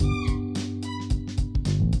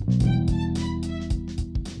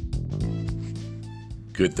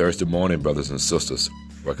Good Thursday morning, brothers and sisters.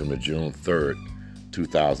 Welcome to June 3rd,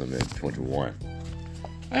 2021.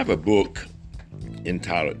 I have a book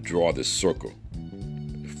entitled Draw the Circle,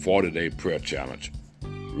 the 40-Day Prayer Challenge,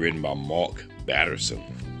 written by Mark Batterson.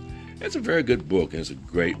 It's a very good book, and it's a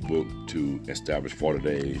great book to establish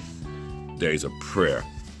 40 days of prayer.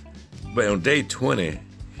 But on day 20,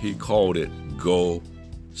 he called it Go,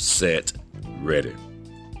 Set, Ready.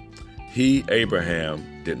 He,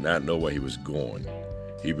 Abraham, did not know where he was going.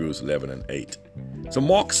 Hebrews 11:8. So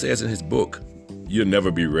Mark says in his book, you'll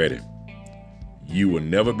never be ready. You will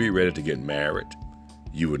never be ready to get married.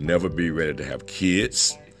 You will never be ready to have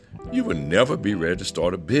kids. You will never be ready to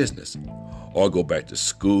start a business or go back to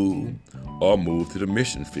school or move to the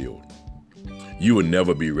mission field. You will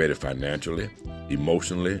never be ready financially,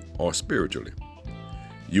 emotionally, or spiritually.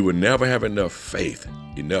 You will never have enough faith,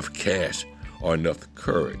 enough cash, or enough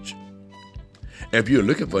courage. And if you're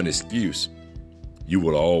looking for an excuse, you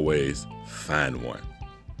will always find one.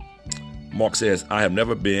 Mark says, I have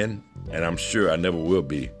never been, and I'm sure I never will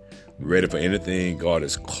be, ready for anything God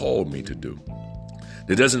has called me to do.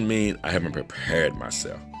 That doesn't mean I haven't prepared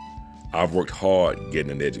myself. I've worked hard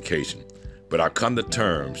getting an education, but I've come to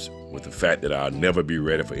terms with the fact that I'll never be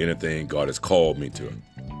ready for anything God has called me to.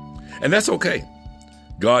 And that's okay.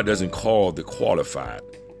 God doesn't call the qualified.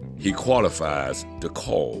 He qualifies the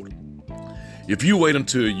called. If you wait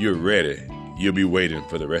until you're ready, you'll be waiting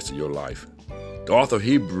for the rest of your life. The author of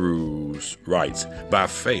Hebrews writes, by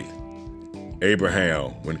faith,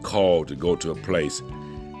 Abraham, when called to go to a place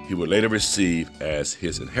he would later receive as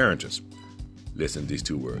his inheritance, listen to these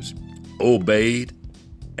two words, obeyed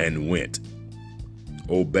and went.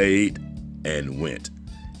 Obeyed and went,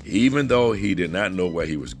 even though he did not know where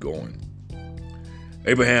he was going.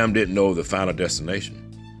 Abraham didn't know the final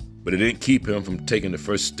destination, but it didn't keep him from taking the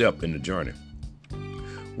first step in the journey.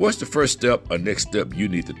 What's the first step or next step you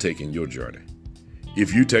need to take in your journey?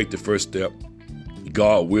 If you take the first step,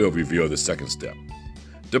 God will reveal the second step.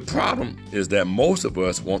 The problem is that most of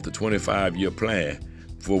us want the 25-year plan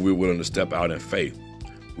before we're willing to step out in faith.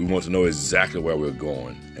 We want to know exactly where we're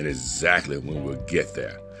going and exactly when we'll get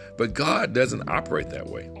there. But God doesn't operate that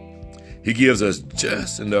way. He gives us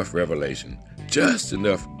just enough revelation, just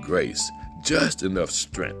enough grace, just enough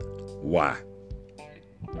strength. Why?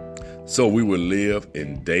 So we will live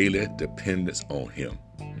in daily dependence on Him.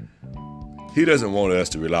 He doesn't want us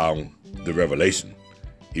to rely on the revelation.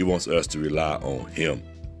 He wants us to rely on Him.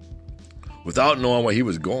 Without knowing where he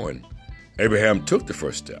was going, Abraham took the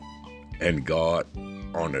first step, and God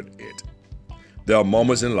honored it. There are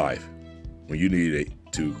moments in life when you need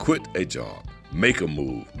to quit a job, make a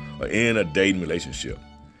move, or end a dating relationship,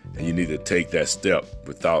 and you need to take that step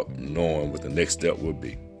without knowing what the next step will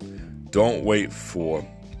be. Don't wait for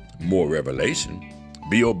more revelation.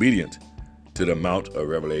 Be obedient to the amount of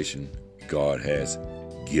revelation God has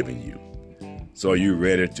given you. So are you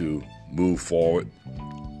ready to move forward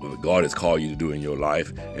what God has called you to do in your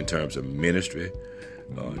life in terms of ministry?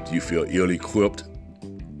 Do you feel ill-equipped?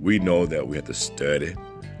 We know that we have to study.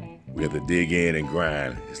 We have to dig in and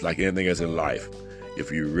grind. It's like anything else in life.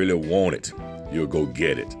 If you really want it, you'll go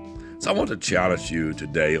get it. So I want to challenge you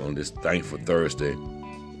today on this Thankful Thursday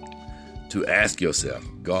to ask yourself,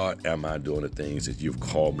 God, am I doing the things that you've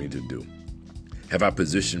called me to do? Have I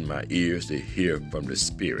positioned my ears to hear from the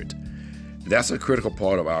Spirit? That's a critical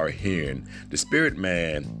part of our hearing. The spirit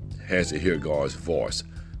man has to hear God's voice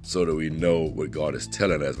so that we know what God is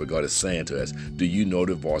telling us, what God is saying to us. Do you know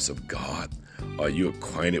the voice of God? Are you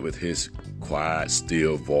acquainted with His quiet,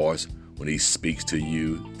 still voice when He speaks to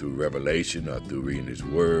you through revelation or through reading His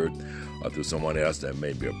Word or through someone else that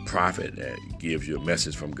may be a prophet that gives you a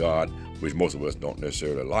message from God, which most of us don't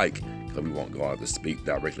necessarily like because we want God to speak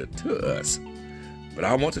directly to us? But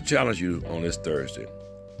I want to challenge you on this Thursday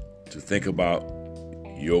to think about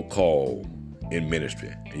your call in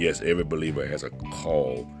ministry. And yes, every believer has a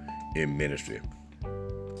call in ministry.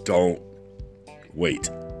 Don't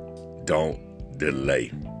wait. Don't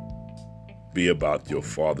delay. Be about your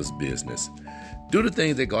Father's business. Do the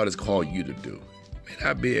things that God has called you to do. You may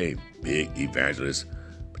not be a big evangelist,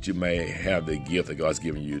 but you may have the gift that God's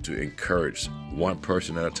given you to encourage one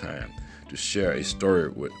person at a time, to share a story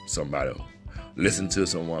with somebody. Listen to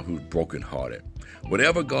someone who's brokenhearted.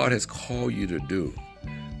 Whatever God has called you to do,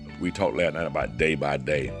 we talked last night about day by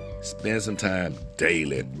day. Spend some time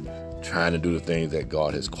daily trying to do the things that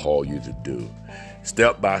God has called you to do.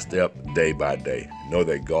 Step by step, day by day. Know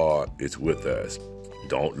that God is with us.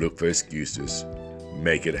 Don't look for excuses.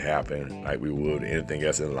 Make it happen like we would anything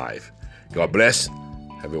else in life. God bless.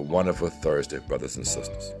 Have a wonderful Thursday, brothers and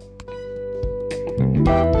sisters.